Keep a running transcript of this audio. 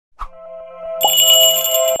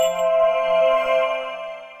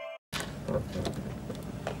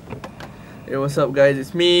Hey, what's up, guys?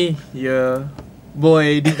 It's me, your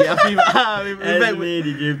boy DJ AFIF. We're back with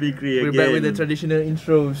DJ Fikri again. We're back with the traditional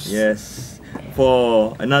intros. Yes,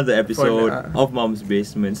 for another episode of Mom's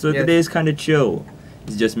Basement. So today is kind of chill.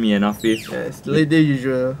 It's just me and AFIF. Yes, the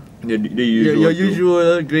usual. The usual. Your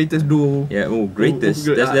usual greatest duo. Yeah, greatest.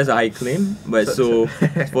 That's a high claim. But so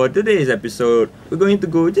for today's episode, we're going to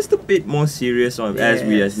go just a bit more serious on, as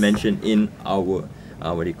we has mentioned in our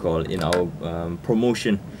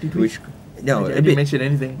promotion. No, I didn't mention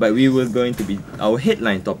anything. But we were going to be our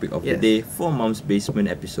headline topic of the day for Mom's Basement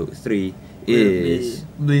episode 3 is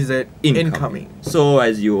Blizzard incoming. So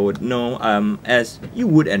as you would know, as you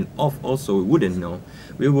would and also wouldn't know,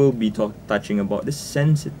 we will be touching about the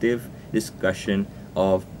sensitive discussion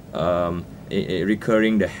of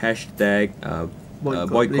recurring the hashtag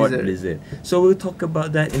boycott Blizzard. So we'll talk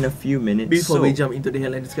about that in a few minutes. Before we jump into the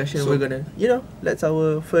headline discussion, we're gonna, that's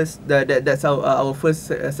our first. That's our first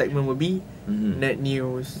segment will be Net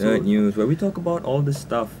News. Net News, where we talk about all the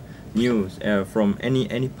stuff, news from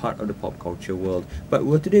any part of the pop culture world. But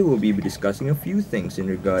today we'll be discussing a few things in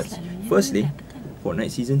regards. Firstly,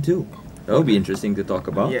 Fortnite Season 2. That will be interesting to talk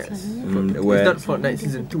about. Yes. It's not Fortnite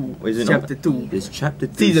Season 2. It's Chapter 2. It's Chapter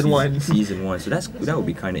 2. Season 1. Season 1. So that would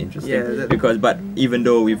be kind of interesting. Yeah, but even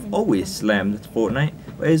though we've always slammed Fortnite,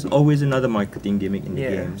 there's always another marketing gimmick in the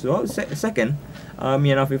game. So second,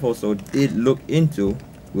 me and AFIF also did look into.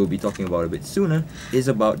 We'll be talking about a bit sooner, is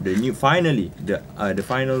about the new, the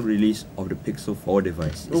final release of the Pixel 4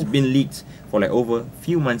 device. It's been leaked for like over a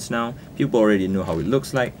few months now. People already know how it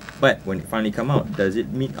looks like, but when it finally come out, does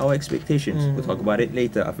it meet our expectations? We'll talk about it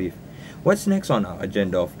later, AFIF. What's next on our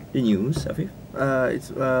agenda of the news, AFIF?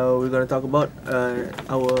 We're gonna talk about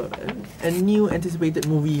a new anticipated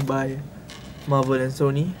movie by Marvel and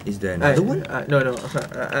Sony. Is there another one? No.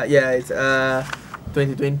 Yeah, it's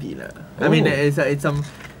 2020 lah. I mean, it's some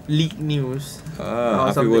leaked news.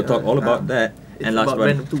 We will talk all about that. And last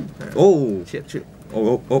one, Shit.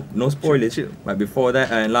 No spoilers. But before that,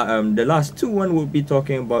 the last two will be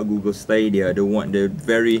talking about Google Stadia, the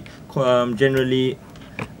very generally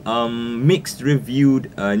mixed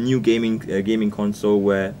reviewed new gaming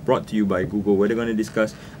console, brought to you by Google, where they're going to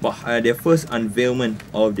discuss about their first unveilment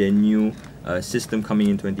of their new system coming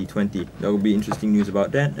in 2020. There will be interesting news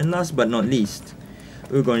about that. And last but not least,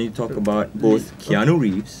 we're going to talk about both Keanu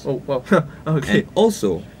Reeves. Oh wow! Okay. And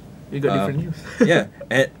also, we got different news.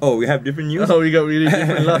 We have different news. We got really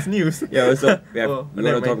different last news. Yeah, so we're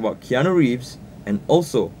going to talk about Keanu Reeves and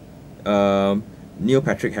also Neil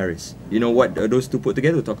Patrick Harris. You know what those two put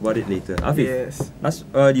together? We'll talk about it later. AFIF, yes.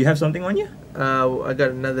 Do you have something on you? I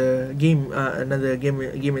got another game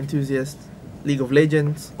enthusiast, League of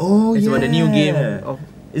Legends. It's about the new game of.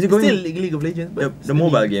 Is it going still League of Legends, but the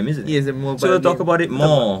mobile game, isn't it? Yes, the mobile. So we'll talk about it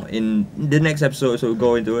more in the next episode. So we'll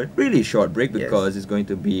go into a really short break because it's going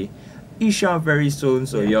to be Isha very soon.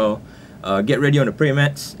 So y'all get ready on the prayer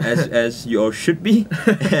mats as you all should be.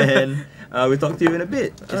 And we'll talk to you in a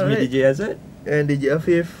bit. It's me, DJ AZAD, and DJ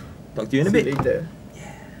AFIF. Talk to you in a bit. See you later.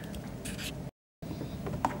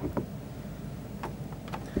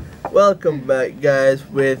 Welcome back, guys,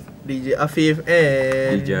 with DJ AFIF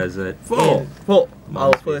and DJ AZAD for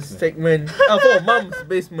our first segment. For Mom's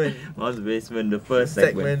Basement. Mom's Basement, the first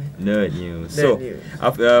segment. Nerd News.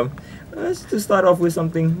 To start off with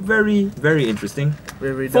something very, very interesting.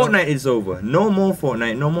 Fortnite is over. No more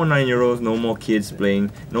Fortnite. No more 9-year-olds. No more kids playing.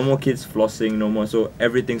 No more kids flossing. No more. So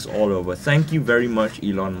everything's all over. Thank you very much,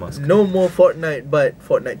 Elon Musk. No more Fortnite, but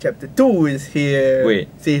Fortnite Chapter 2 is here. Wait.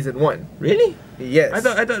 Season 1. Really? Yes. I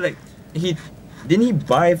thought like didn't he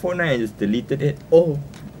buy Fortnite and just deleted it? Oh,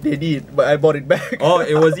 they did, but I bought it back. Oh,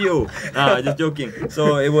 it was you. Just joking.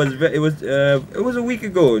 So it was a week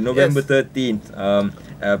ago, November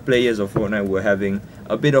 13th. Players of Fortnite were having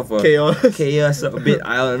a bit of a chaos. A bit,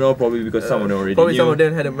 I don't know, probably because someone already knew. Some of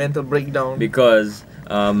them had a mental breakdown because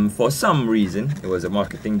for some reason, it was a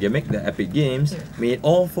marketing gimmick. The Epic Games made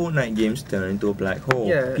all Fortnite games turn into a black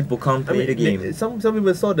hole. People can't play the game. Some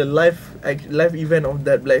people saw the live event of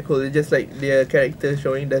that black hole. It's just like their character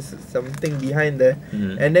showing there's something behind there,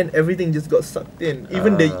 and then everything just got sucked in.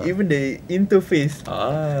 Even the interface.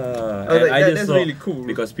 That's really cool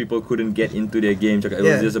because people couldn't get into their games. It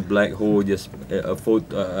was just a black hole, just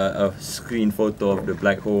a screen photo of the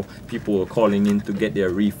black hole. People were calling in to get their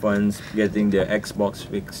refunds, getting their Xbox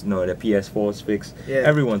fixed, the PS4's fixed.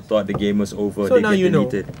 Everyone thought the game was over. So now you know.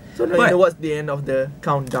 So now you know what's the end of the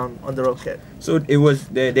countdown on the rocket. So it was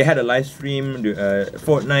they had a live stream.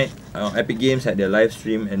 Fortnite, Epic Games had their live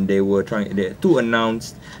stream, and they were trying to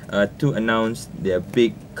announce their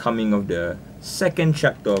big coming of the second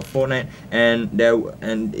chapter of Fortnite, and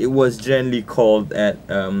it was generally called that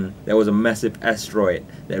there was a massive asteroid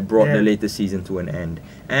that brought the latest season to an end,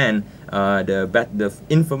 and the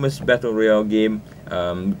infamous battle royale game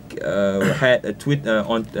had a tweet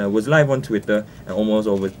was live on Twitter, and almost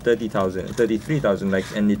over 33,000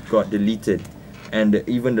 likes, and it got deleted, and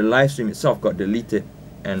even the live stream itself got deleted,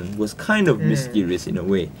 and was kind of mysterious in a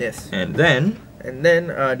way. Yes. And then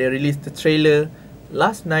they released the trailer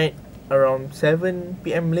last night around 7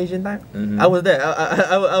 p.m. Malaysian time. I was there.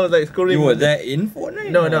 I was like scrolling. You were there in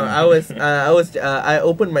Fortnite? No. I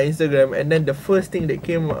opened my Instagram, and then the first thing that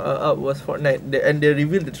came up was Fortnite, and they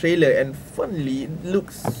revealed the trailer, and funnily it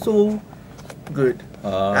looks so good.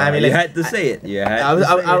 I mean, you had to say it.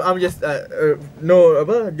 I'm just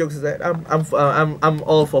no. Jokes aside, I'm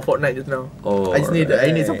all for Fortnite just now. Oh, I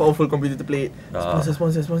need some powerful computer to play it.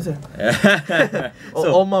 Sponsor.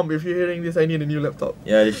 Oh, mom, if you're hearing this, I need a new laptop.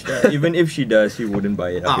 Yeah, even if she does, she wouldn't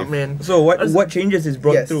buy it. Oh man. So what changes is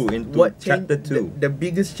brought through into chapter 2? The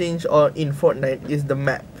biggest change in Fortnite is the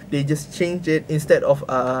map. They just changed it. Instead of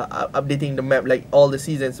updating the map like all the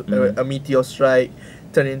seasons, a meteor strike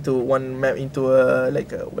turn into one map into a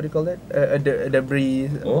what do you call that, a debris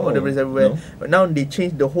or debris everywhere. But now they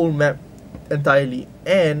changed the whole map entirely,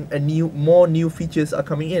 and more new features are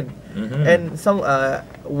coming in, and some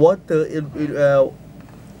water is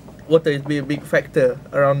a big factor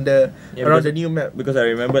around the new map. Because I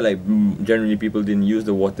remember generally people didn't use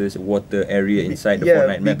the water area inside the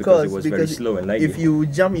Fortnite map because it was very slow and laggy. If you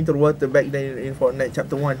jump into the water back then in Fortnite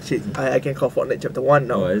Chapter 1, shit, I can call Fortnite Chapter 1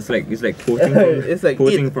 now. Oh, it's like quoting from, it's like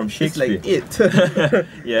quoting from Shakespeare. It's like it.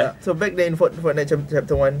 Yeah. So back then in Fortnite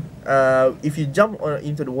Chapter 1, if you jump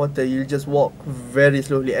into the water, you just walk very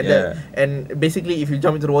slowly, and basically if you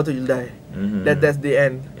jump into the water, you'll die. That's the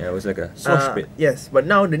end. Yeah, it was like a slosh pit. Yes, but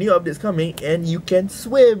now the new update's coming, and you can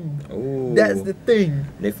swim. Ooh. That's the thing.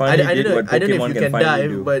 They finally did what Pokemon I don't know if you can dive,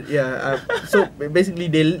 do. but so basically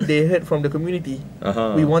they heard from the community.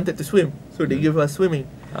 We wanted to swim, so they give us swimming.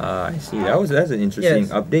 I see. That's an interesting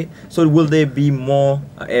update. So will there be more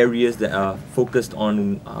areas that are focused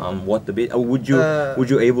on water based? Would you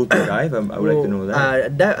able to dive? I would like to know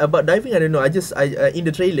that. About diving, I don't know. I in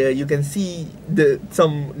the trailer you can see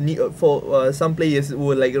some players who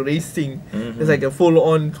were like racing. It's like a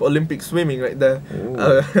full-on Olympic swimming right there.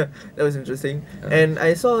 That was interesting. And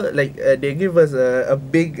I saw they give us a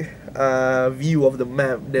big view of the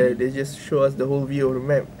map. They just show us the whole view of the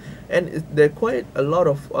map. And there are quite a lot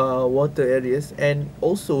of water areas, and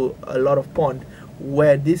also a lot of pond,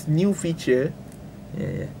 where this new feature,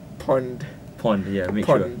 pond, make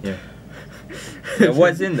sure,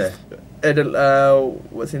 what's in there?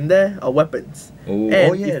 What's in there are weapons.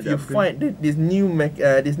 If you find this new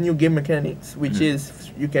game mechanics, which is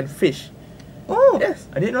you can fish. Oh, yes,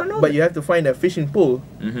 I did not know. But you have to find a fishing pool.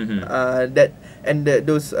 Those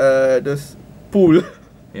pool.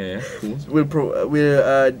 They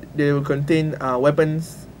will contain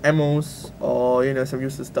weapons, ammos, or some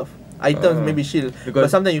useless stuff. Items, maybe shield. But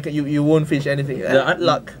sometimes you won't fish anything.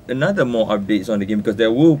 Luck. Another more updates on the game, because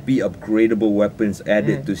there will be upgradable weapons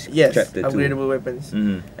added to chapter 2. Upgradable weapons.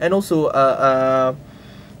 And also,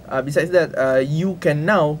 besides that, you can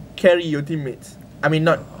now carry your teammates. I mean,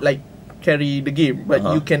 not like carry the game, but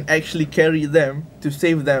you can actually carry them to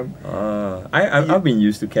save them. I've been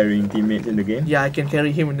used to carrying teammates in the game. Yeah, I can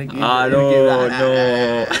carry him in the game.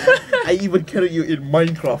 No. I even carry you in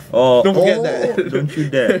Minecraft. Don't forget that. Don't you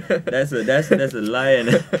dare. That's a lie and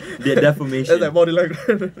the defamation. That's like body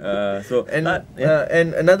language. And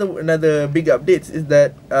another big updates is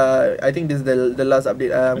that I think this is the last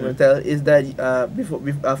update I'm gonna tell, is that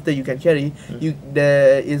after you can carry,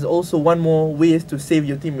 there is also one more ways to save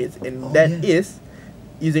your teammates, and is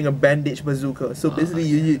using a bandage bazooka. So basically,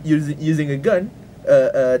 using a gun,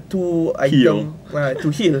 two item to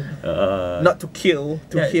heal, not to kill,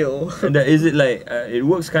 to heal. And is it like it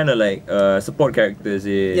works kind of like support characters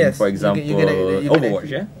in, for example,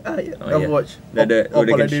 Overwatch? Overwatch.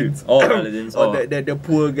 They can shoot. Paladins. The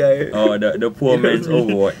poor guy. The poor man's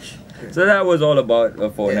Overwatch. So that was all about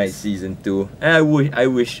Fortnite Season 2. And I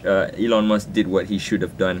wish Elon Musk did what he should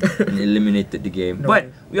have done and eliminated the game. But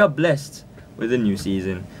we are blessed with a new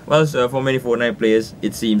season. Well, for many Fortnite players,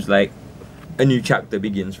 it seems like a new chapter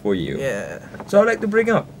begins for you. So I'd like to bring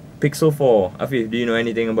up Pixel 4. Afif, do you know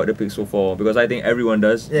anything about the Pixel 4? Because I think everyone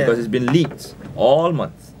does, because it's been leaked all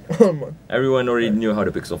month. Everyone already knew how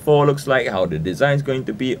the Pixel 4 looks like, how the design's going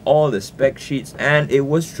to be, all the spec sheets, and it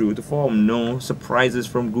was true to form. No surprises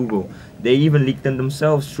from Google. They even leaked them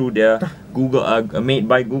themselves through their Google made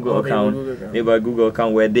by Google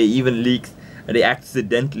account, where they even leaked they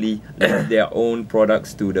accidentally left their own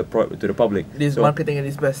products to the public. This marketing at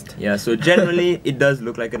its best. Yeah, so generally it does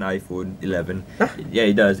look like an iPhone 11. Yeah,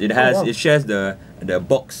 it does. It has it shares the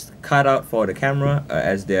box cut out for the camera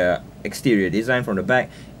as their exterior design from the back.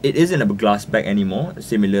 It isn't a glass back anymore,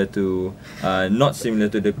 similar to not similar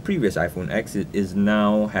to the previous iPhone X. It is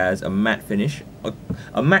now has a matte finish,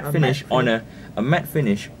 a matte finish on a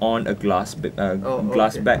glass back of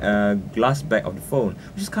the phone,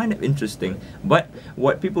 which is kind of interesting. But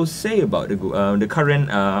what people say about the current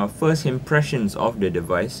first impressions of the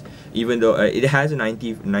device, even though it has a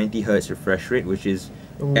 90 Hz refresh rate, which is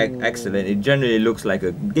excellent. It generally looks like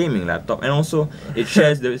a gaming laptop, and also it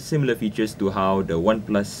shares the similar features to how the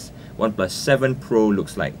OnePlus 7 Pro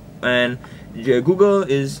looks like. And Google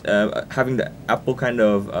is having the Apple kind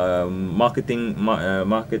of marketing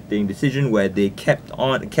decision where they kept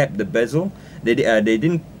the bezel. They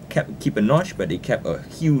didn't keep a notch, but they kept a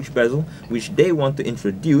huge bezel, which they want to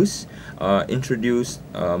introduce a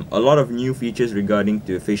lot of new features regarding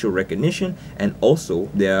to facial recognition, and also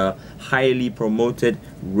their highly promoted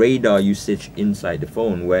radar usage inside the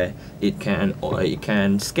phone, where it can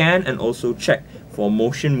scan and also check for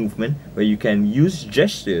motion movement, where you can use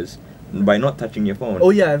gestures by not touching your phone. Oh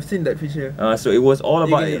yeah, I've seen that feature. So it was all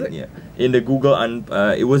about in the Google, and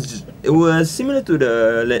it was similar to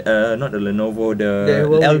the not the Lenovo, the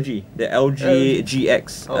LG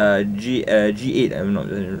GX G8.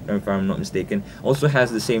 If I'm not mistaken, also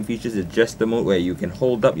has the same features. It's just the mode where you can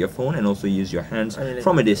hold up your phone and also use your hands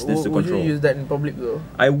from a distance to control. Would you use that in public though?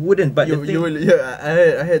 I wouldn't, but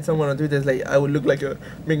I heard someone on Twitter like I would look like a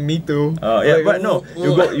Magneto. Yeah, like, but no,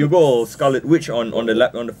 you go all Scarlet Witch on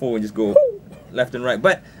the phone and just go left and right.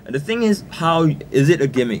 But the thing is, how is it a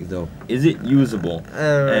gimmick though? Is it usable?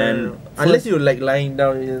 And unless you're like lying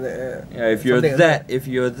down. If you're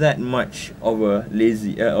that much of a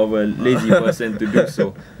lazy person to do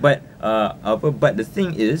so. But the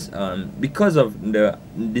thing is, because of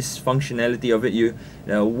this functionality of it,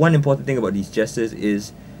 one important thing about these gestures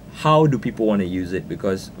is how do people want to use it?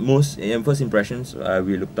 Because most first impressions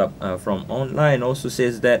we looked up from online also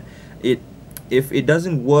says that if it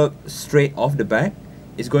doesn't work straight off the bat,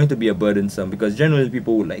 it's going to be a burdensome, because generally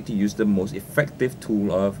people would like to use the most effective tool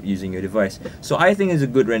of using your device. So I think it's a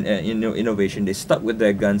good innovation. They stuck with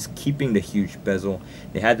their guns, keeping the huge bezel.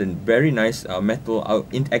 They had a very nice metal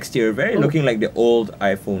exterior, very looking like the old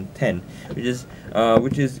iPhone 10,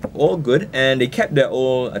 which is all good. And they kept their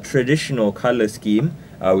old traditional color scheme,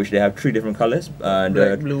 which they have 3 different colors. Black,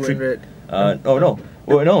 blue, and red.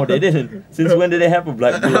 Oh no, they didn't. Since when did they have a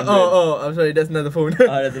black, blue, and red? I'm sorry, that's another phone.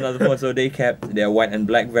 That's another phone. So they kept their white and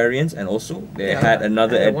black variants, and also they had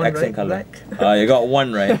another accent color. You got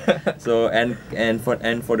one right. So and for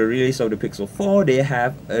the release of the Pixel 4, they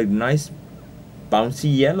have a nice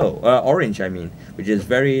bouncy yellow, orange, I mean, which is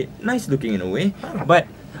very nice looking in a way. But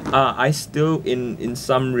I still, in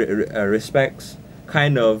some respects,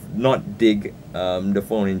 kind of not dig the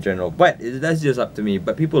phone in general, but that's just up to me.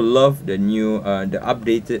 But people love the new, the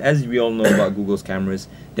updated. As we all know about Google's cameras,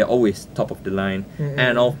 they're always top of the line,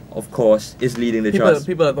 and of course, it's leading the charts.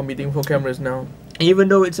 People are competing for cameras now. Even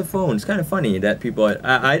though it's a phone, it's kind of funny that people.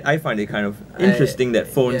 I find it kind of interesting that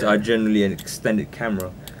phones are generally an extended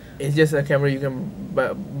camera. It's just a camera you can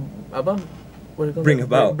bring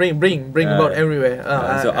about everywhere.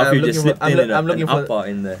 So after you just slipped I'm looking for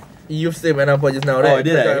in there. You've said an upper just now, right? Oh,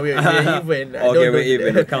 did I? We're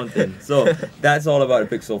even counting. So that's all about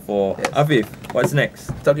the Pixel 4. Yes. Afif, what's next?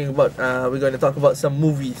 We're going to talk about some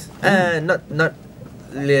movies. Not the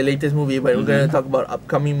latest movie, but we're going to talk about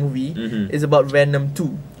upcoming movie. It's about Venom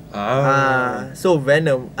 2. So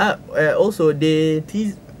Venom. Also they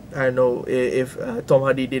teased. I don't know if Tom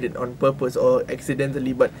Hardy did it on purpose or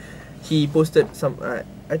accidentally, but he posted some. I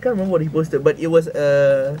can't remember what he posted, but it was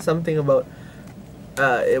something about.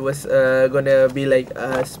 It was gonna be like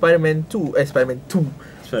Spider-Man 2. Spider-Man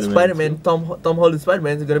Tom Holland's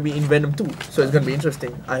Spider-Man is gonna be in Venom 2, so it's gonna be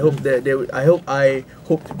interesting. I hope that I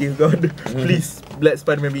hope to dear God, please let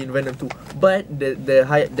Spider-Man be in Venom 2. But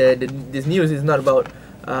this news is not about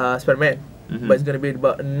Spider-Man, but it's gonna be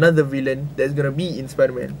about another villain that's gonna be in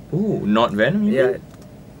Spider-Man. Ooh, not Venom? Yeah,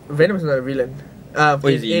 Venom is not a villain.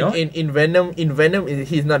 In Venom,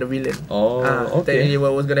 he's not a villain. Okay.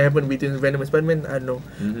 What was gonna happen between Venom and Spider-Man, I don't know.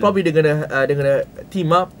 Probably they're gonna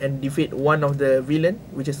team up and defeat one of the villain,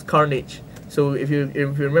 which is Carnage. So if you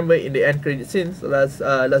remember in the end credit scenes last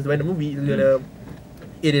Venom movie,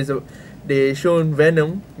 they shown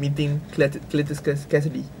Venom meeting Cletus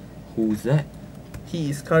Cassidy. Who's that? He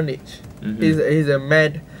is Carnage. He's a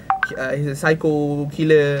mad he's a psycho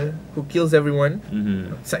killer who kills everyone.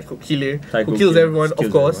 Psycho killer who kills everyone,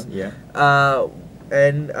 of course. Yeah.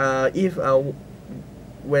 And if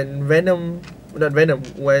when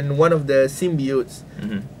when one of the symbiotes,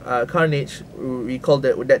 Carnage, we call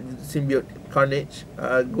that symbiote Carnage,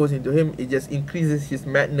 goes into him, it just increases his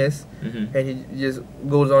madness, and he just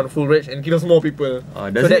goes on full rage and kills more people.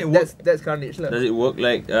 That's Carnage lah. Does it work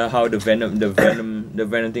like how the Venom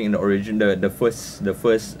thing in the origin, the first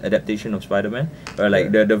adaptation of Spider-Man, or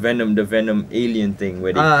like the Venom alien thing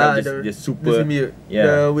where they come just super the symbiote,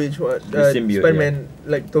 which one? The symbiote, Spider-Man,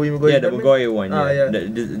 like Tobey Maguire. Yeah, the Maguire one.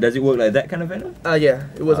 Does it work like that kind of Venom? Yeah,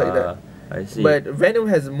 it was like that. I see. But Venom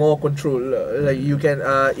has more control. Like you can,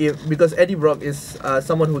 because Eddie Brock is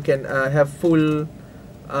someone who can have full,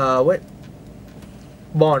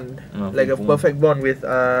 bond, like a perfect bond with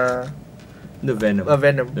the Venom.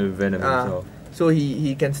 Venom. The Venom himself. So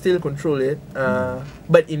he can still control it.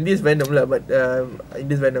 But in this Venom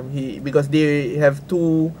because they have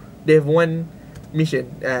one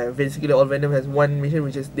mission. Basically, all Venom has one mission,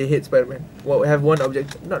 which is they hate Spider-Man. Well, have one not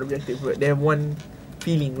objective, but they have one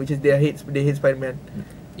feeling, which is they hate Spider-Man.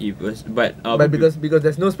 But because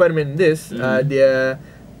there's no Spider-Man in this, their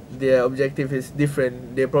objective is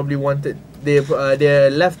different. They probably wanted they're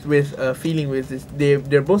left with a feeling with this.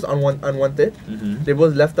 They're both unwanted. They're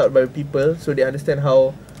both left out by people, so they understand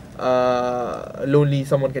how lonely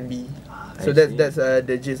someone can be. So that's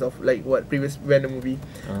the gist of like what previous Venom movie.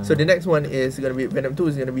 So the next one is gonna be Venom 2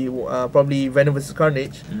 is gonna be probably Venom vs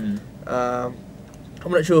Carnage. I'm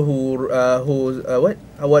not sure what the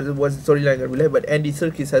storyline gonna be like, but Andy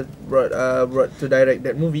Serkis has brought to direct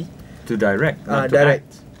that movie. To direct?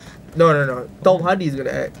 Direct. No. Tom Hardy is gonna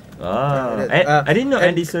act. I didn't know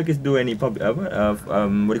Andy Serkis do any what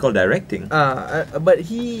do you call directing? But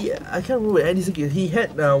I can't remember Andy Serkis. He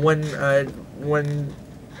had one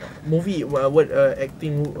movie,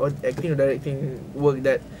 acting or directing work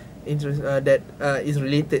that is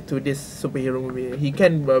related to this superhero movie. He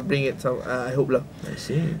can bring it some. I hope lah. I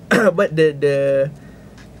see. But the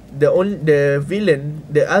villain,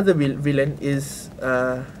 the other villain is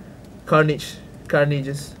Carnage's.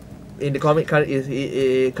 In the comic, is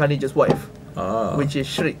Carnage's wife, which is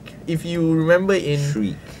Shriek. If you remember in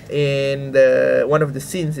the one of the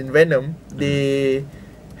scenes in Venom, they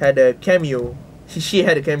had a cameo. She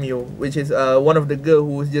had a cameo, which is one of the girl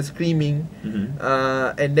who was just screaming,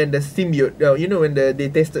 and then the symbiote. You know when they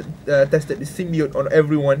tested the symbiote on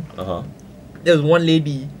everyone. There was one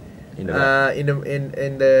lady in the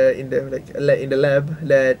lab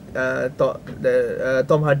that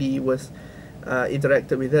Tom Hardy was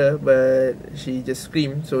interacted with her, but she just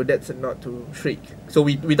screamed. So that's not to Shriek. So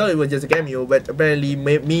we thought it was just a cameo, but apparently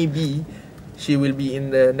maybe she will be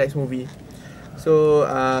in the next movie. So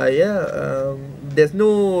there's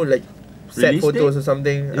no like set release photos date? or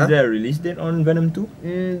something. Is there a release date on Venom 2?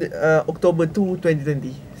 October 2,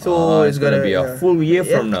 2020. So it's gonna be a full year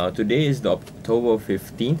from now. Today is the October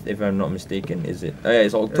 15th, if I'm not mistaken. Is it?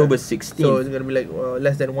 It's October 16th. So it's gonna be like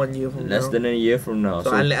less than 1 year from now. Less than a year from now.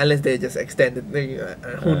 So unless they just extend it,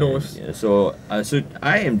 who knows? So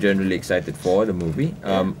I am generally excited for the movie.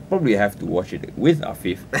 Probably have to watch it with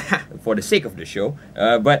AFIF for the sake of the show.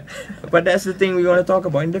 But that's the thing we want to talk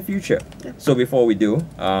about in the future. So before we do,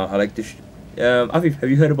 I'd like to. AFIF, have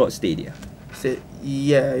you heard about Stadia?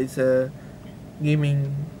 Yeah, it's a gaming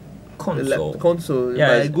console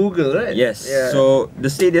by Google, right? Yes. Yeah. So the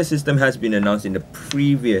Stadia system has been announced in the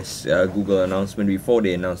previous Google announcement before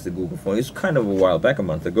they announced the Google phone. It's kind of a while back, a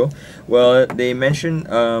month ago. Well, they mentioned,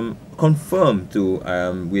 confirmed to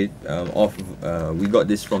we got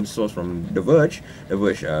this from source from The Verge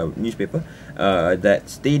newspaper, that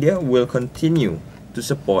Stadia will continue to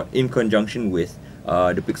support in conjunction with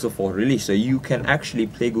the Pixel 4 release, so you can actually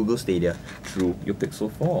play Google Stadia through your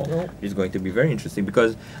Pixel 4. It's going to be very interesting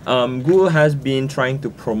because Google has been trying to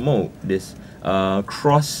promote this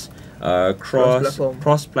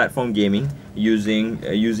cross-platform gaming using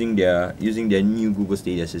their new Google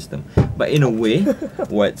Stadia system. But in a way,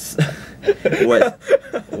 what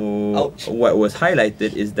was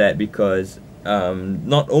highlighted is that because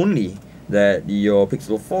not only that your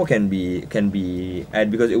Pixel 4 can be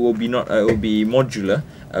added, because it will be modular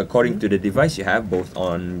according to the device you have, both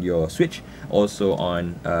on your Switch, also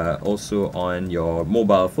on your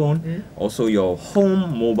mobile phone, also your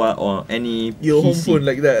home mobile or any your PC. Home phone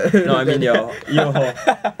like that. No, I mean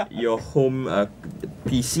your home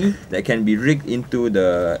PC that can be rigged into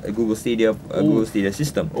the Google Stadia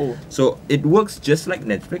system. So it works just like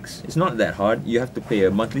Netflix. It's not that hard. You have to pay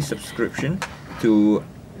a monthly subscription to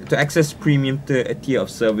to access premium tier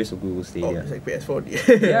of service of Google Stadia. It's like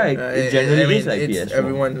PS4. Yeah, it generally is like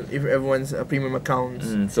PS4. If everyone's a premium account.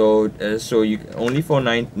 So you only for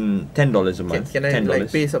 $10 a month. Can I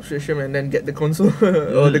like pay subscription and then get the console,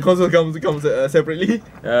 or the console comes separately?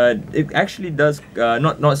 It actually does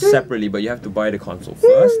not separately, but you have to buy the console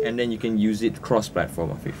first, and then you can use it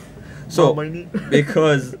cross-platform of it. So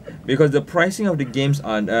because the pricing of the games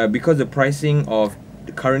are because the pricing of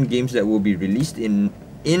the current games that will be released on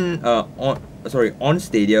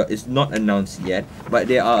Stadia is not announced yet, but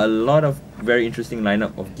there are a lot of very interesting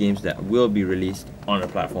lineup of games that will be released on the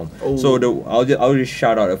platform. So I'll just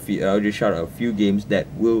shout out a few games that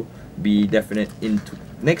will be definite into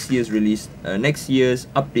next year's release, next year's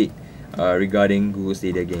update regarding Google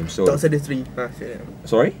Stadia games. So Darksiders 3.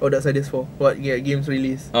 Sorry? Darksiders 4. What games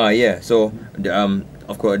release? Yeah. So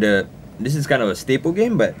of course this is kind of a staple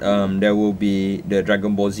game, but there will be the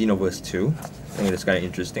Dragon Ball Xenoverse 2. I think that's kind of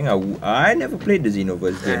interesting. I never played the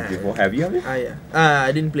Xenoverse games before. Have you? Yeah.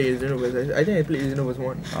 I didn't play Xenoverse. I think I played Xenoverse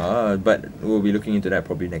 1. But we'll be looking into that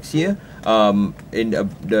probably next year. In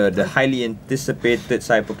the highly anticipated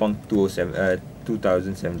Cyberpunk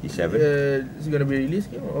 2077. Is it gonna be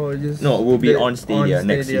released game or just? No, it will be on Stadia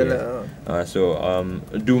next year.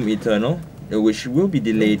 Doom Eternal, which will be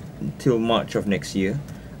delayed till March of next year.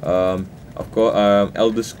 Of course,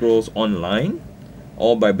 Elder Scrolls Online,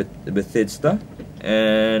 all by Bethesda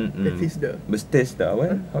and Bethesda.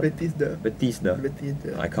 What? Bethesda.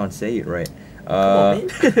 I can't say it right.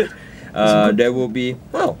 There will be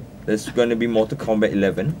there's going to be Mortal Kombat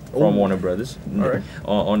 11 from Warner Brothers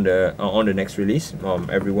on the next release.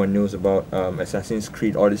 Everyone knows about Assassin's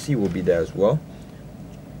Creed Odyssey will be there as well.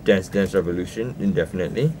 Dance Revolution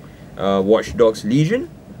indefinitely. Watch Dogs Legion.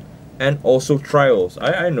 And also Trials.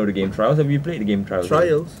 I know the game Trials. Have you played the game Trials?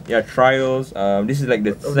 Trials? Yeah, Trials. This is like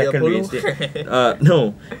the second reinstate.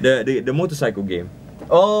 No, the motorcycle game.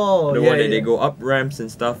 Oh, the one that they go up ramps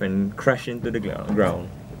and stuff and crash into the ground.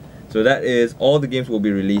 So that is all the games we'll be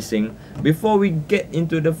releasing. Before we get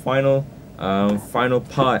into the final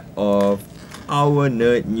part of our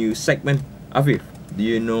nerd news segment, Afif, do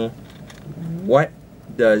you know what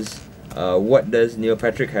does Neil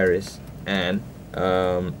Patrick Harris and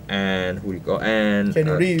Keanu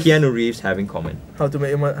Reeves have in common? How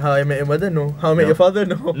I Met Your Mother? No. How I Met Your Father?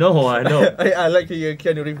 No. No, I know. I like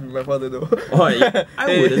Keanu Reeves with my father though. Oh yeah,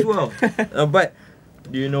 I would as well. But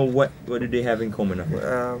do you know what do they have in common?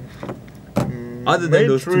 Other than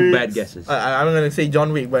those two bad guesses. I'm gonna say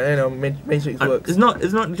John Wick, but Matrix works. It's not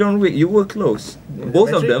John Wick. You were close.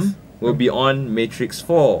 Both of them will be on Matrix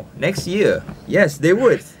 4 next year. Yes, they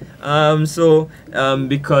would.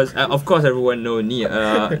 Because of course everyone knows Neo,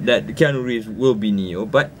 that Keanu Reeves will be Neo,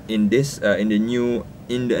 but in the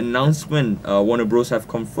announcement, Warner Bros have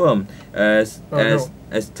confirmed as Keanu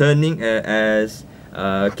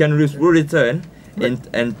Reeves will return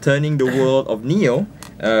and turning the world of Neo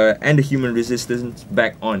and the human resistance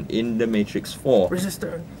back on in the Matrix 4.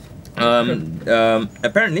 Resistance.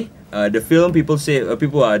 Apparently, the film people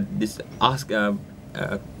are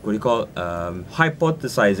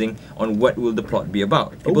hypothesizing on what will the plot be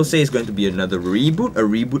about. People say it's going to be another reboot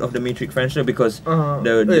of the Matrix franchise, because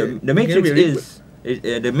the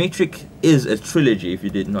Matrix is a trilogy. If you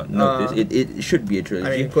did not notice, it should be a trilogy.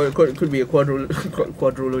 I mean, could be a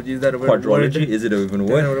quadrology. Is that a quadrology? Is it even a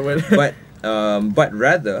word? But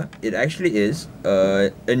rather, it actually is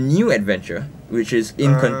a new adventure, which is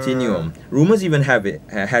in continuum. Rumors even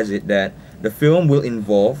has it that the film will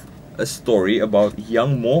involve a story about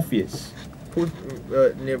young Morpheus. Who's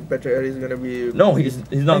Neil Patrick Harris gonna be? No, he's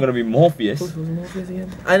not gonna be Morpheus. Who's Morpheus again?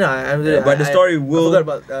 I know. But the story will. I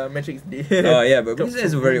forgot about Matrix D. Yeah, but this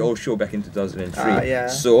is a very old show back in 2003. Yeah.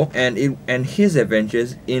 So and his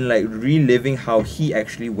adventures in like reliving how he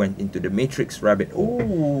actually went into the Matrix rabbit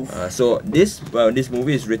hole. So this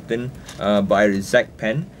movie is written by Zach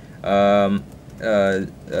Penn.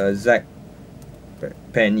 Zach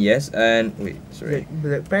Penn, yes, and wait, sorry.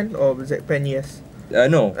 Zach Penn or Zach Penn, yes?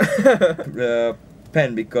 No,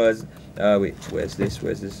 Penn, because wait, where's this?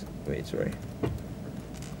 Wait, sorry.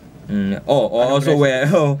 Also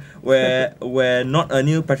where not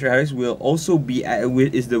Neil Patrick Harris will also be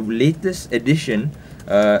is the latest addition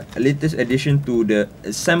to the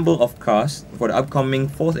ensemble of cast for the upcoming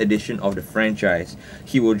 4th edition of the franchise.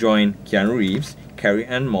 He will join Keanu Reeves,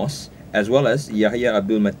 Carrie-Anne Moss, as well as Yahya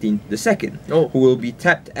Abdul-Mateen II, who will be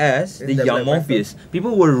tapped as the young Morpheus.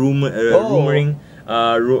 People were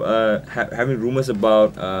having rumors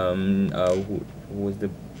about who was the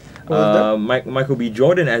Michael B.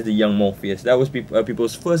 Jordan as the young Morpheus. That was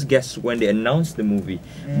people's first guess when they announced the movie,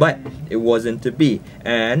 but it wasn't to be,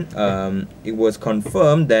 and it was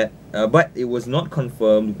confirmed that, but it was not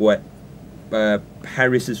confirmed what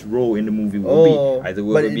Harris's role in the movie will be. Either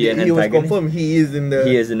will it be an antagonist. He was confirmed he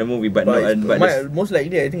is in the movie, but most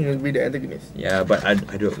likely I think he will be the antagonist. Yeah, but I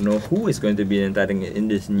don't know who is going to be the antagonist in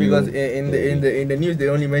this new. Because in the news they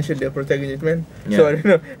only mentioned the protagonist, man. Yeah. So I don't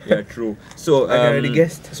know. Yeah, true. So I already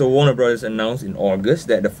guessed. So Warner Brothers announced in August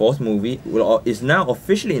that the fourth movie is now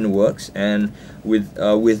officially in the works, and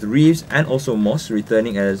with Reeves and also Moss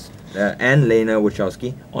returning as and Lana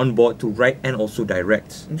Wachowski on board to write and also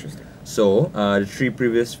direct. Interesting. So, the three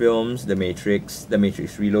previous films, The Matrix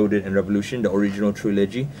Reloaded, and Revolution, the original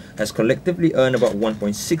trilogy, has collectively earned about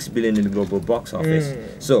 1.6 billion in the global box office.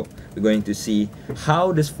 So, we're going to see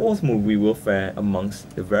how this fourth movie will fare amongst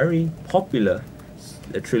the very popular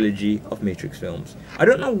trilogy of Matrix films. I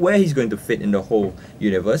don't know where he's going to fit in the whole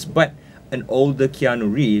universe, but an older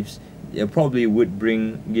Keanu Reeves probably would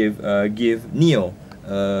give Neo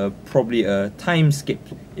probably a time skip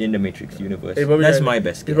in the Matrix universe. That's my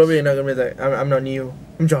best guess. He's probably not gonna be like, I'm not Neo,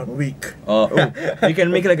 I'm John Wick. You can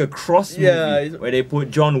make like a cross movie where they put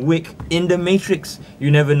John Wick in the Matrix. You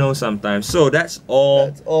never know sometimes. So that's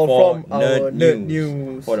all from our nerd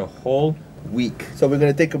news for the whole week. So we're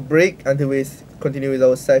gonna take a break until we continue with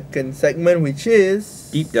our second segment, which is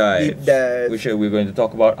Deep Dive. Which we're going to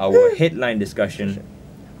talk about our headline discussion.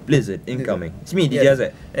 Blizzard incoming. It's me, DJ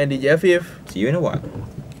AZAD. And DJ AFIF. See you in a while.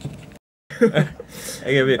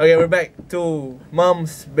 Okay, we're back to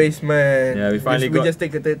Mom's basement. Yeah, we just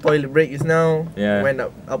take a toilet break just now. Yeah. Went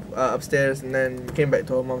upstairs and then came back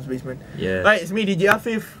to our mom's basement. Yeah. Right, it's me, DJ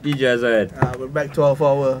AFIF. DJ AZAD. We're back to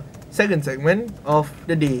our second segment of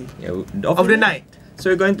the day. Yeah, of the night. So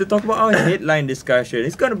we're going to talk about our headline discussion.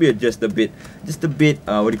 It's gonna be just a bit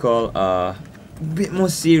what do you call a bit more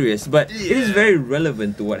serious, but it is very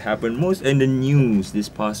relevant to what happened most in the news this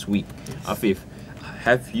past week. Afif,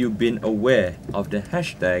 have you been aware of the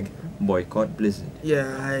hashtag boycott Blizzard?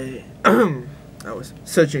 Yeah, I was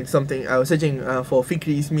searching something. I was searching for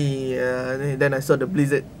Fikri Ismi, then I saw the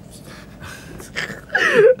Blizzard.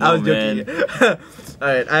 I was joking.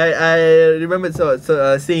 Alright, I remembered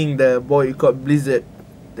seeing the boycott Blizzard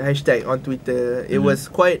hashtag on Twitter. It was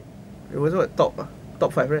quite. It was what, top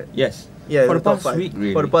 5, right? Yes. Yeah, for the past week,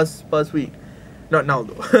 really. For the past week, not now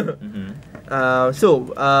though.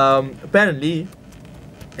 So apparently,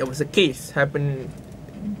 there was a case happened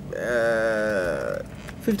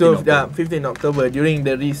 15 October during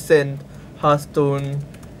the recent Hearthstone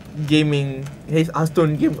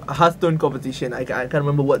Hearthstone competition. I can't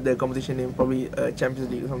remember what the competition name. Probably Champions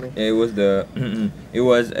League or something. It was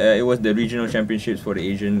it was the regional championships for the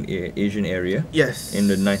Asian area. Yes. In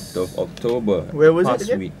the 9th of October. Where was it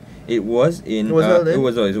again? Week. It was in. It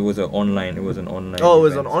was an online. It was an online. Oh, it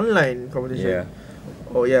was an online competition. Yeah.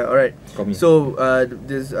 Oh yeah. All right. So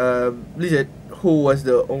this Blizzard, who was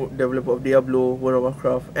the developer of Diablo, World of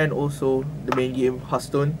Warcraft, and also the main game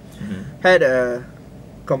Hearthstone, had a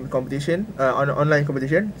competition, an online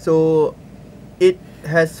competition. So it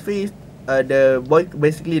has faced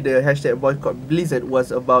basically the hashtag boycott Blizzard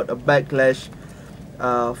was about a backlash,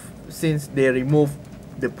 since they removed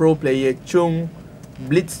the pro player Chung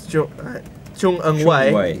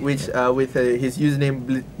Eung-wai, which with his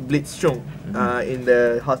username Blitzchung in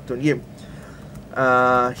the Hearthstone game.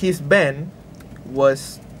 His ban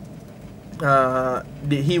was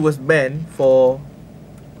he was banned for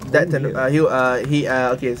that.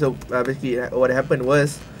 Okay, so basically what happened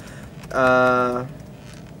was,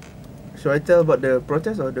 should I tell about the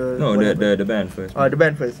protest or the the ban first? The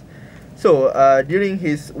ban first. So during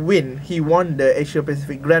his win, he won the Asia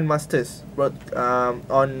Pacific Grandmasters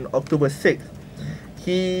on October 6th.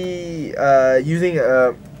 He using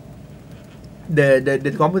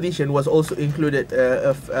the competition was also included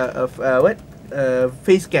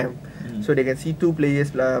face cam, so they can see two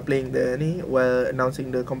players playing while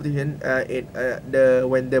announcing the competition.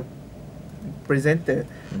 When the presenter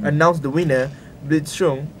announced the winner,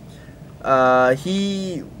 Blitzchung,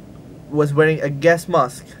 he was wearing a gas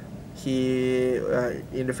mask. He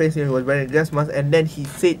in the face cam he was wearing a gas mask, and then he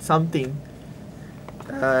said something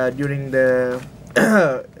during the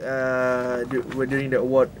during the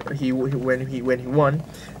award when he won,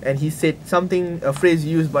 and he said something, a phrase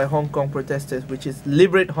used by Hong Kong protesters, which is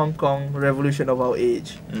 "Liberate Hong Kong, revolution of our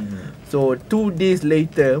age." So 2 days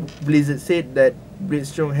later, Blizzard said that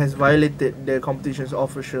Blitzchung has violated the competition's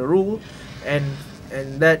official rule, and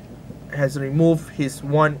that has removed his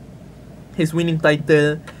winning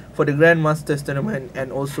title for the Grandmasters tournament,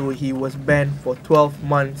 and also he was banned for 12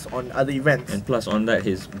 months on other events. And plus on that,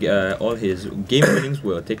 his all his game winnings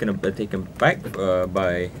were taken back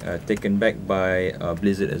by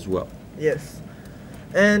Blizzard as well. Yes.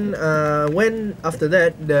 And when after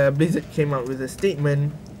that, the Blizzard came out with a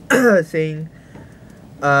statement saying,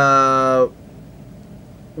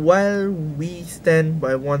 while we stand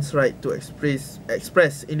by one's right to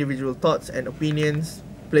express individual thoughts and opinions,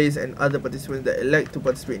 players and other participants that elect to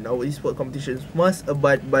participate in our esports competitions must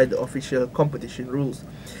abide by the official competition rules.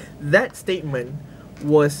 That statement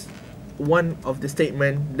was one of the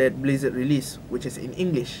statements that Blizzard released, which is in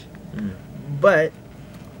English. But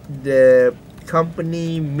the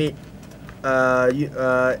company made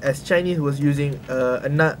as Chinese was using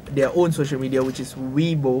their own social media, which is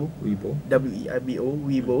Weibo, Weibo,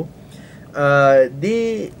 Weibo.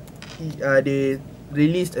 They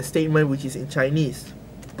released a statement which is in Chinese,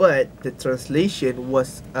 but the translation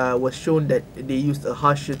was shown that they used a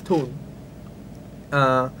harsher tone.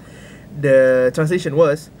 The translation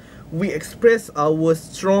was, "We express our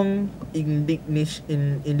strong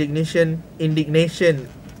indignation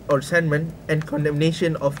or resentment and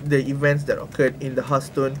condemnation of the events that occurred in the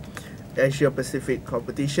Hearthstone Asia Pacific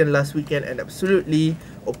competition last weekend, and absolutely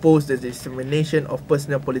oppose the dissemination of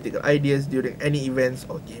personal political ideas during any events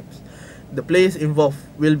or games. The players involved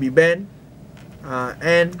will be banned,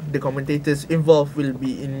 and the commentators involved will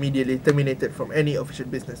be immediately terminated from any official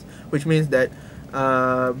business." Which means that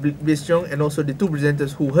Blitzchung and also the two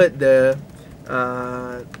presenters who heard the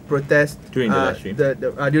protest during the live stream,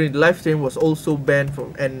 during the live stream was also banned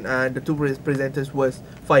from, and the two presenters was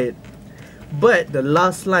fired. But the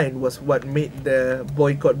last line was what made the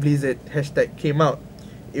boycott Blizzard hashtag came out.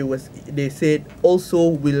 It was, they said, "Also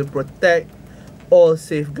will protect or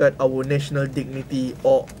safeguard our national dignity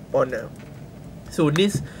or honor." So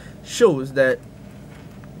this shows that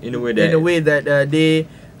in a way that they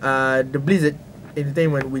the Blizzard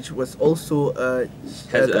Entertainment, which was also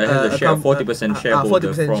has a share, 40%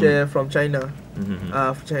 share from China,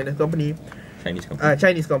 Chinese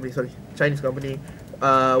company,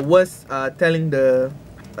 was telling the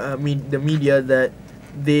media that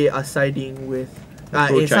they are siding with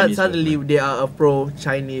suddenly they are a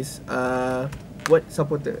pro-Chinese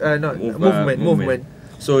supporter movement.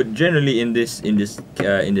 So generally in this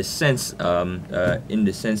sense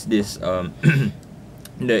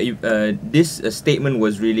this statement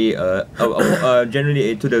was really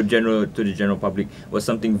generally to the general public was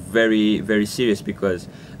something very, very serious, because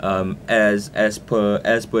as per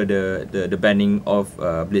the banning of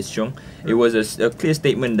Blitzchung, it was a clear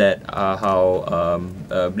statement that how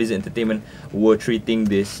Blizzard Entertainment were treating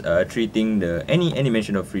any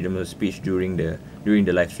mention of freedom of speech during the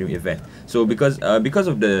live stream event. So because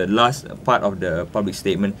of the last part of the public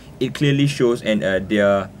statement, it clearly shows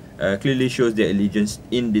clearly shows their allegiance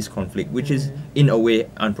in this conflict, which is in a way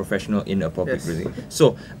unprofessional in a public setting.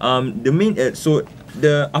 So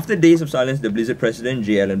after days of silence, the Blizzard president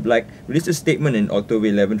J. Allen Black released a statement in October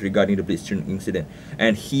 11th regarding the Blitzchung incident,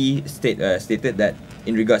 and he stated that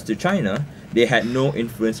in regards to China, they had no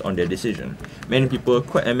influence on their decision. Many people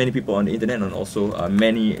on the internet and also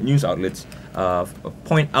many news outlets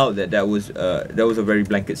point out that was a very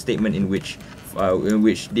blanket statement in which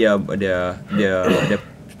their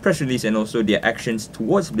press release and also their actions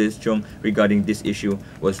towards Blitzchung regarding this issue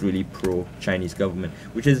was really pro-Chinese government,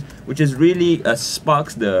 which is really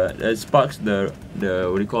sparks the what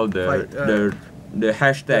do you call the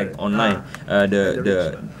hashtag online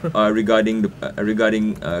regarding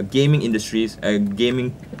gaming industries,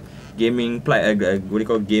 gaming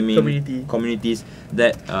communities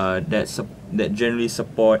that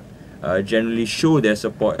generally show their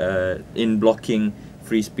support in blocking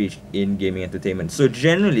free speech in gaming entertainment. So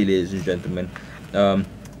generally, ladies and gentlemen,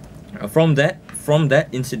 from that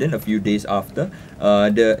incident, a few days after,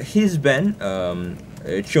 his ban,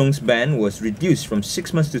 Chung's ban was reduced from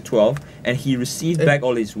 6 months to 12, and he received back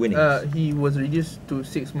all his winnings. He was reduced to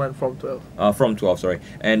 6 months from 12. From 12, sorry.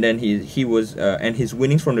 And then he was and his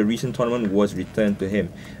winnings from the recent tournament was returned to him.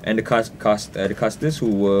 And the casters who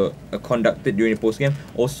were conducted during the post game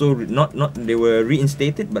also they were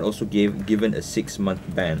reinstated, but also given a 6-month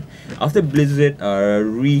ban. After Blizzard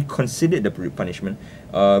reconsidered the punishment,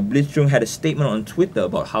 Blitzchung had a statement on Twitter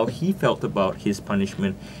about how he felt about his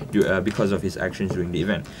punishment because of his actions during the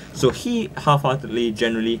event. So he half-heartedly,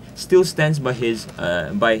 generally, still stands by his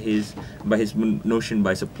notion,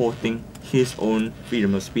 by supporting his own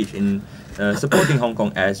freedom of speech in supporting Hong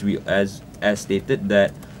Kong, as stated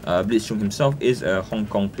that Blitzchung himself is a Hong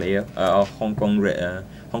Kong player, a Hong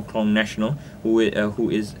Hong Kong national who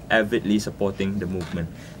is avidly supporting the movement.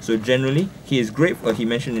 So generally, he is grateful. He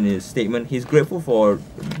mentioned in his statement he's grateful for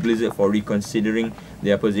Blizzard for reconsidering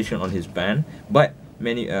their position on his ban, but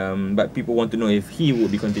people want to know if he will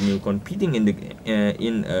be continue competing in the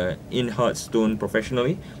in Hearthstone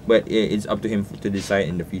professionally, but it's up to him to decide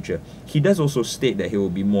in the future. He does also state that he will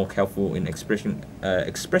be more careful in expressing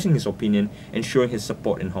his opinion and showing his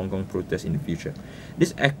support in Hong Kong protests in the future.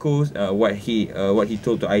 This echoes what he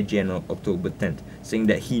told to IGN on October 10th, saying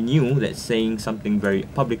that he knew that saying something very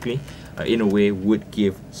publicly in a way would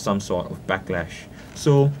give some sort of backlash.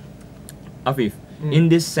 So, Afif, in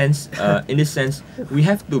this sense, we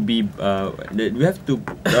have to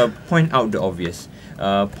point out the obvious.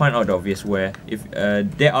 Where if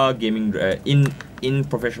there are gaming in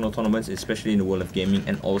professional tournaments, especially in the world of gaming,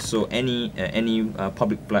 and also any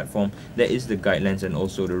public platform, there is the guidelines and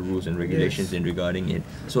also the rules and regulations in regarding it.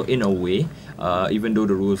 So in a way, even though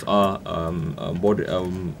the rules are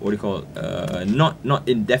not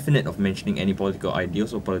indefinite of mentioning any political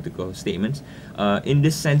ideals or political statements, in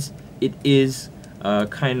this sense, it is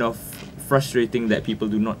kind of frustrating that people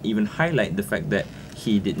do not even highlight the fact that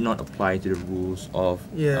he did not apply to the rules of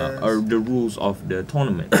or the rules of the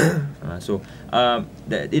tournament.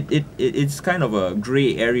 It's kind of a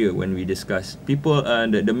gray area when we discuss people.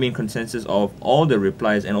 The main consensus of all the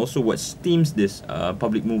replies and also what steams this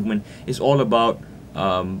public movement is all about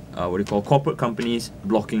corporate companies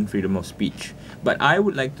blocking freedom of speech. But I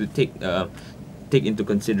would like to take into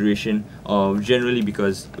consideration of generally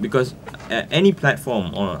because any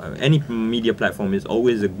platform or any media platform is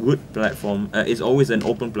always a good platform, is always an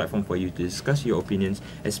open platform for you to discuss your opinions,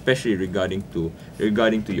 especially regarding to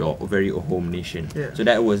your very home nation. So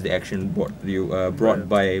that was the action brought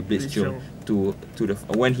by Blitzchung to the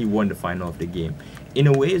when he won the final of the game. In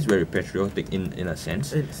a way, it's very patriotic in a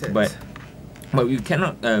sense. But we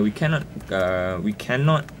cannot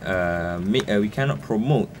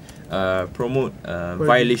promote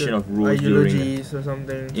violation of rules during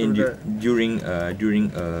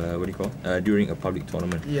a public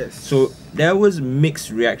tournament. So there was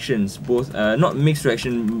mixed reactions, both not mixed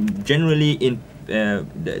reaction generally in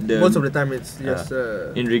most of the time it's just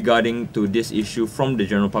in regarding to this issue from the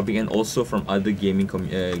general public and also from other gaming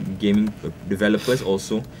developers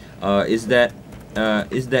also, is that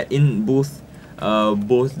in both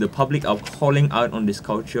the public are calling out on this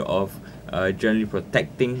culture of generally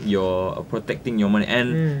protecting your money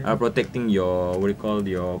and protecting your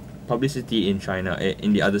your publicity in China,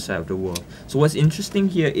 in the other side of the world. So what's interesting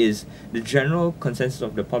here is the general consensus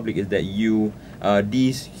of the public is that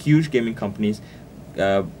these huge gaming companies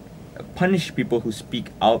punish people who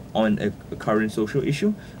speak out on a current social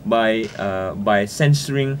issue by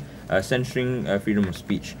censoring freedom of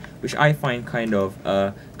speech, which I find kind of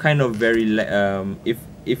very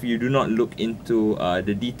if you do not look into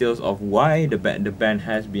the details of why the ban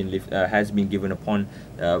has been given upon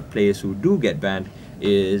players who do get banned,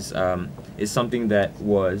 is something that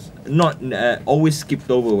was not always skipped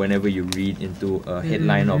over whenever you read into a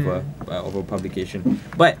headline of a publication.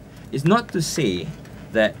 But it's not to say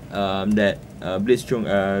that Blitzchung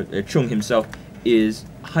Chung himself is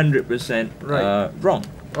 100% wrong.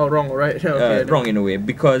 Oh, wrong, right? Okay, wrong in a way,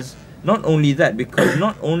 because not only Blizzard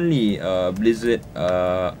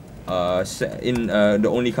the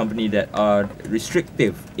only company that are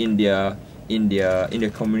restrictive in their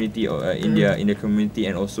community or in their community,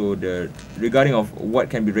 and also regarding of what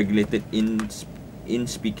can be regulated in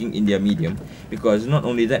speaking in their medium, because not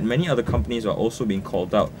only that, many other companies are also being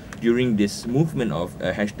called out during this movement of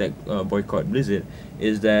hashtag boycott Blizzard,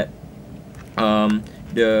 is that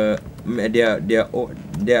there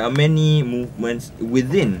are many movements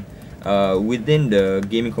within the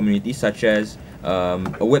gaming community, such as a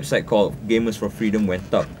website called Gamers for Freedom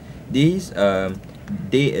went up. These the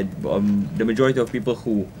majority of people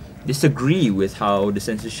who disagree with how the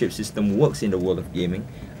censorship system works in the world of gaming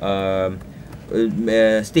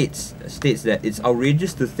states that it's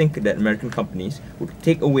outrageous to think that American companies would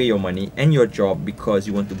take away your money and your job because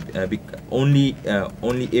you want to only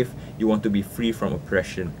if you want to be free from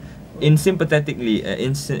oppression. In sympathy,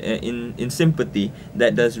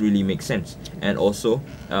 that does really make sense. And also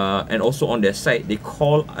on their site, they're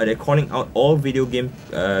calling out all video game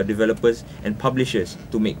developers and publishers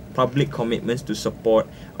to make public commitments to support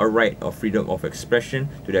a right of freedom of expression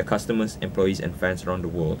to their customers, employees, and fans around the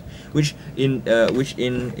world. Which in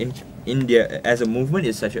India as a movement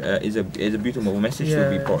is a beautiful message to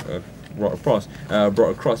be brought across.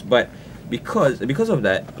 But because of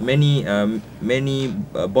that, many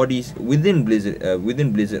bodies within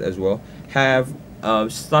Blizzard as well have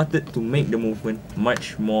started to make the movement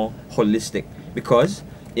much more holistic, because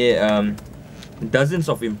dozens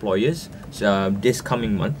of employers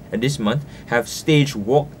this month have staged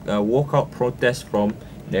walkout protests from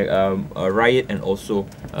Riot and also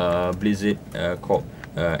Blizzard Corp,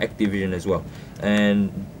 Activision as well.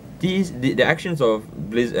 And the actions of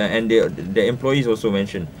Blizzard and the employees also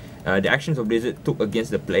mentioned the actions of Blizzard took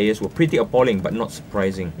against the players were pretty appalling but not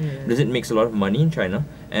surprising. Blizzard makes a lot of money in China,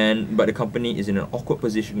 but the company is in an awkward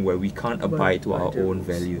position where we can't abide to our own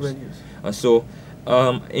values.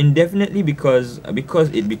 Indefinitely because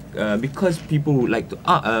people who like to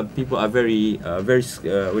people are very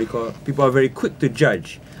people are very quick to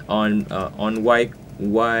judge on why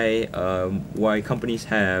companies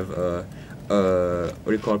have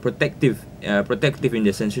protective in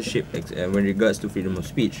their censorship when regards to freedom of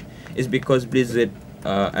speech, is because Blizzard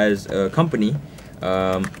as a company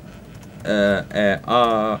are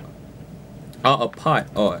a part,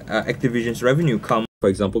 or Activision's revenue come, for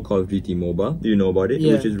example, Call of Duty Mobile, do you know about it?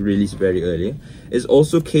 Which is released very early, is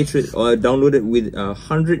also catered or downloaded with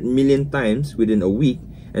 100 million times within a week,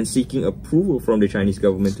 and seeking approval from the Chinese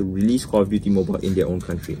government to release Call of Duty Mobile in their own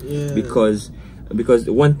country. Because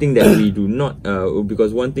one thing that we do not,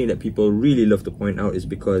 because one thing that people really love to point out is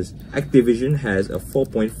because Activision has a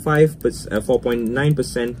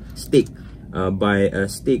 4.9% stake by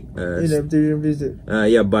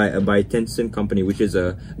Tencent company, which is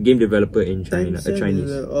a game developer in China, a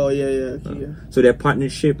Chinese. So their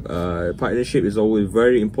partnership is always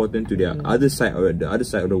very important to their other side, or the other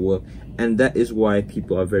side of the world, and that is why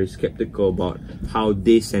people are very skeptical about how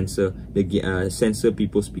they censor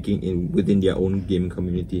people speaking within their own game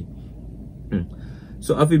community.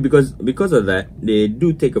 So AFIF, because of that, they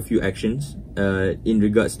do take a few actions in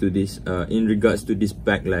regards to this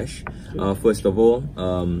backlash. First of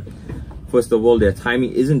all, their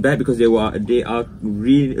timing isn't bad because they are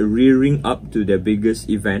rearing up to their biggest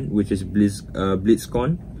event, which is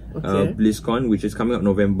BlizzCon. BlizzCon, which is coming up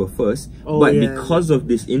November 1st. Because of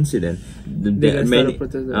this incident,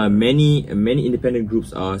 many independent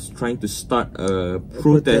groups are trying to start a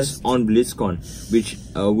protest on BlizzCon, which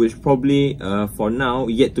probably for now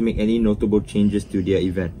yet to make any notable changes to their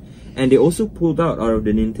event. And they also pulled out of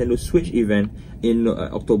the Nintendo Switch event in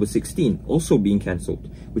October 16, also being cancelled,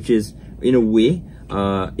 which is in a way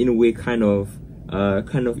kind of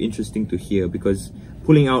interesting to hear, because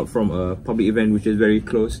pulling out from a public event which is very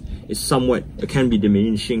close can be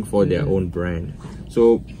diminishing for their own brand.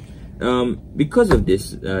 So because of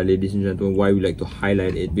this, ladies and gentlemen, why we like to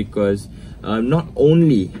highlight it, because not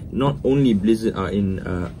only Blizzard are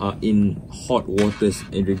in hot waters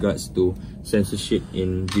in regards to censorship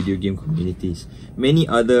in video game communities. Many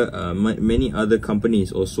other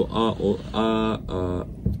companies also are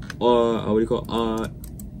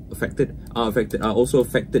also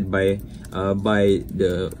affected by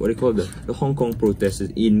the Hong Kong protests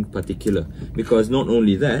in particular, because not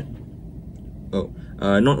only that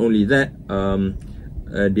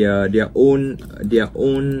their own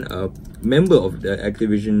member of the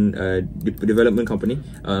Activision development company,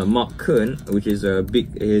 Mark Kern, which is a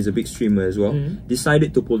big streamer as well,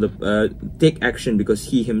 decided to take action because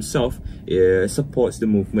he himself supports the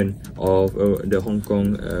movement of the Hong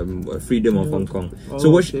Kong freedom of Hong Kong.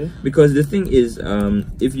 Because the thing is,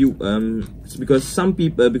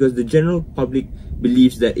 because the general public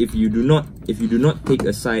believes that if you do not take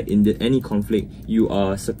a side in any conflict, you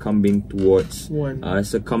are succumbing towards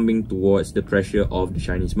the pressure of the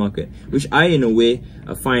Chinese market, which I in a way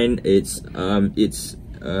find it's a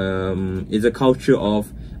culture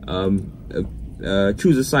of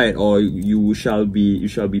choose a side or you shall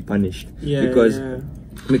be punished.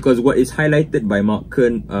 Because what is highlighted by Mark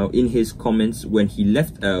Kern in his comments when he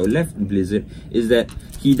left Blizzard is that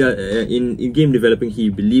he does in game developing,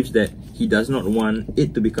 he believes that he does not want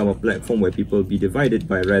it to become a platform where people be divided,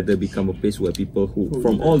 but rather become a place where people who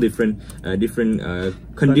from all different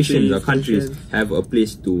conditions or countries have a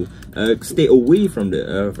place to stay away from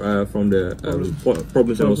the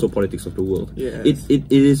problems and also politics of the world. It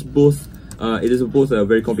is both a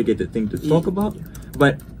very complicated thing to talk about,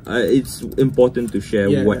 but it's important to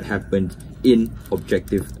share what happened in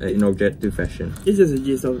objective fashion. It's just a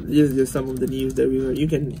gist of just some of the news that we heard. You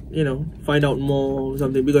can find out more or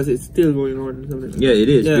something, because it's still going on. It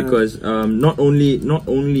is because not only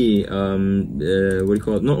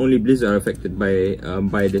Blizzard are affected by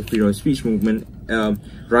the freedom of speech movement.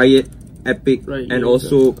 Riot, Epic, and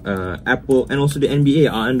also Apple and also the NBA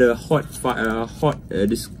are under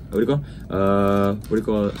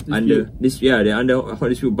under this, yeah, they're under hot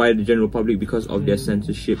dispute by the general public because of their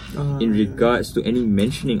censorship in regards to any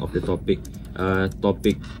mentioning of the topic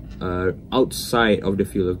outside of the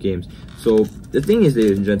field of games. So the thing is,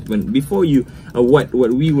 ladies and gentlemen, before you, what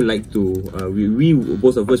we would like to, we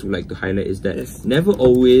both of us would like to highlight is that never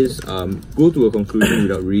always go to a conclusion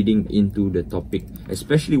without reading into the topic,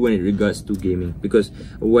 especially when it regards to gaming. Because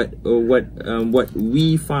what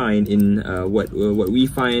we find in what we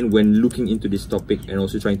find when looking into this topic and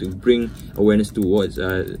also trying to bring awareness towards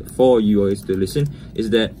for you guys to listen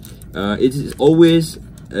is that it is always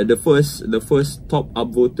the first top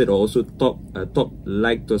upvoted or also top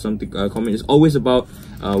liked or something comment is always about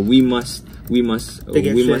we must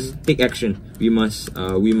take action. We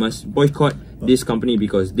must boycott this company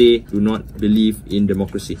because they do not believe in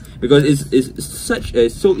democracy. Because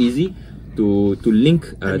it's so easy to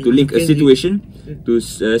link a situation to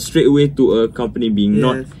straight away to a company being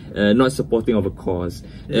not supporting of a cause.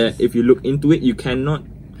 If you look into it, you cannot.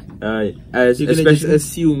 You can just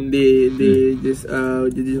assume they just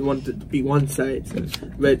want to pick one side,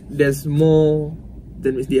 but there's more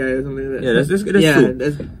than meets the eye or something like that. Yeah,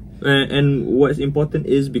 that's true. And what's important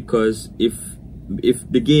is because if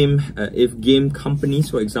game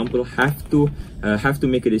companies, for example, have to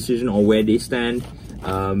make a decision on where they stand,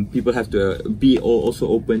 people have to be also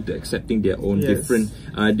open to accepting their own different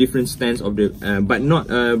stance of the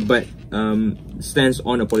stance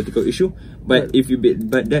on a political issue. But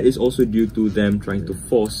but that is also due to them trying to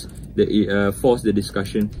force the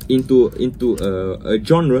discussion into a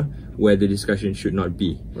genre where the discussion should not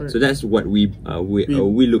be. So that's what we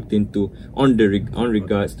looked into on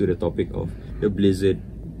regards to the topic of the Blizzard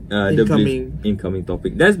incoming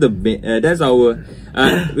topic. That's our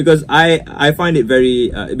because I find it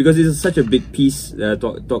very because it's such a big piece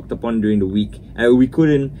talked upon during the week. We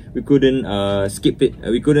couldn't skip it.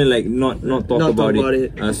 We couldn't like not talk about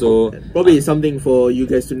it. So probably it's something for you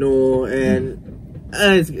guys to know, and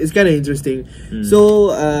it's kind of interesting.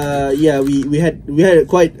 So yeah, we had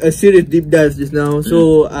quite a serious deep dive just now.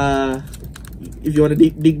 So if you want to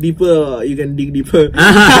dig deeper, you can dig deeper.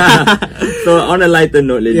 So on a lighter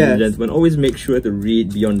note, ladies and gentlemen, always make sure to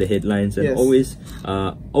read beyond the headlines and always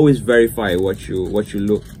verify what you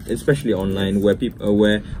look, especially online,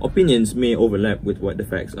 where opinions may overlap with what the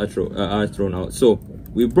facts are thrown out. So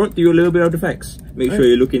we brought to you a little bit of the facts. Make sure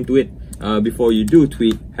you look into it before you do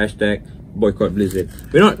tweet #boycott Blizzard.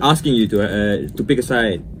 We're not asking you to pick a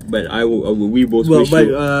side, but we both wish you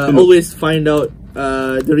to always find out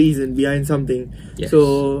the reason behind something.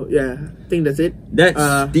 So yeah, I think that's it.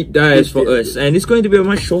 That's deep dives for us, and it's going to be a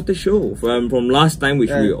much shorter show from last time,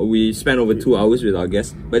 which we spent over 2 hours with our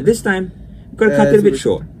guests. But this time we're gonna cut it a bit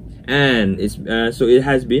short, and it's so it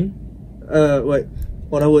has been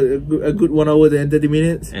 1 hour, a good 1 hour and 30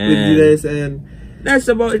 minutes with you guys, and that's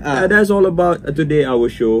about that's all about today our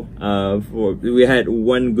show. We had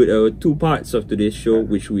one good 2 parts of today's show,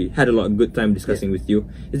 which we had a lot of good time discussing with you.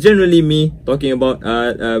 It's generally me talking about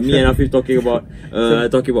me and Afif talking about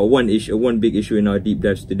one big issue in our deep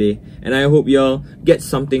dives today, and I hope y'all get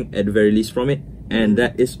something at the very least from it. And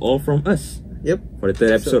that is all from us. For the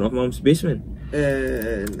 3rd episode of Mom's Basement.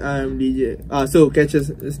 And I'm DJ. So catch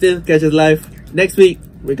us live next week.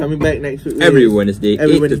 We're coming back next week. Every Wednesday,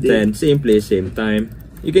 8 to 10, same place, same time.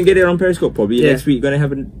 You can get it on Periscope probably. Next week, gonna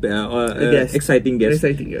have an exciting guest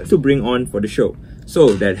to bring on for the show.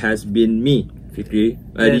 So that has been me, Fikri,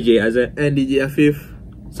 DJ Azad, and DJ Afif,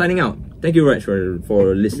 signing out. Thank you very much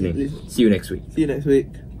for listening. See you next week. See you next week.